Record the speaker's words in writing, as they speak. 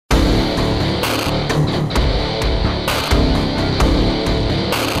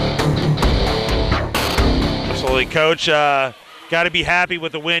Absolutely. Coach, got to be happy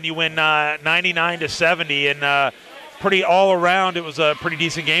with the win. You win 99-70, and pretty all around, it was a pretty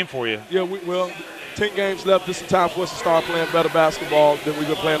decent game for you. Yeah, well, 10 games left. This is time for us to start playing better basketball than we've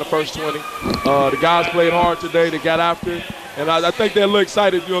been playing the first 20. The guys played hard today. They got after it. And I think they're a little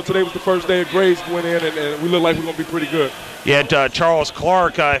excited. You know, today was the first day of grades went in, and we look like we're going to be pretty good. Yeah, Charles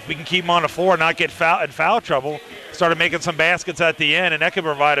Clark, if we can keep him on the floor and not get in foul trouble, started making some baskets at the end, and that could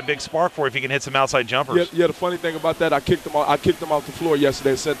provide a big spark for you if he can hit some outside jumpers. Yeah, the funny thing about that, I kicked him off the floor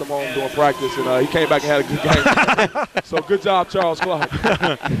yesterday, sent him home doing practice, and he came back and had a good game. So good job, Charles Clark.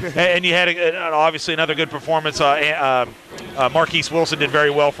 And you had obviously another good performance. Marquise Wilson did very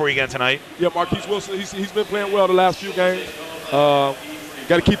well for you again tonight. Yeah, Marquise Wilson, he's been playing well the last few games. Got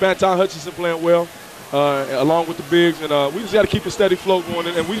to keep Anton Hutchinson playing well. Along with the bigs, and we just got to keep a steady flow going,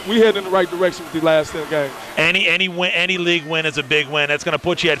 and we head in the right direction with the last 10 games. Any league win is a big win. That's going to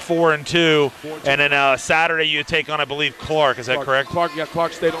put you at 4-2, and then Saturday you take on, I believe, Clark. Is that correct?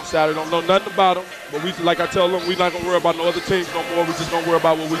 Clark State on Saturday. Don't know nothing about them, but we, like I tell them, we're not going to worry about no other teams no more. We're just going to worry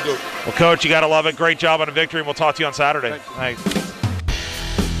about what we do. Well, Coach, you got to love it. Great job on a victory, and we'll talk to you on Saturday. Thank you. Thanks.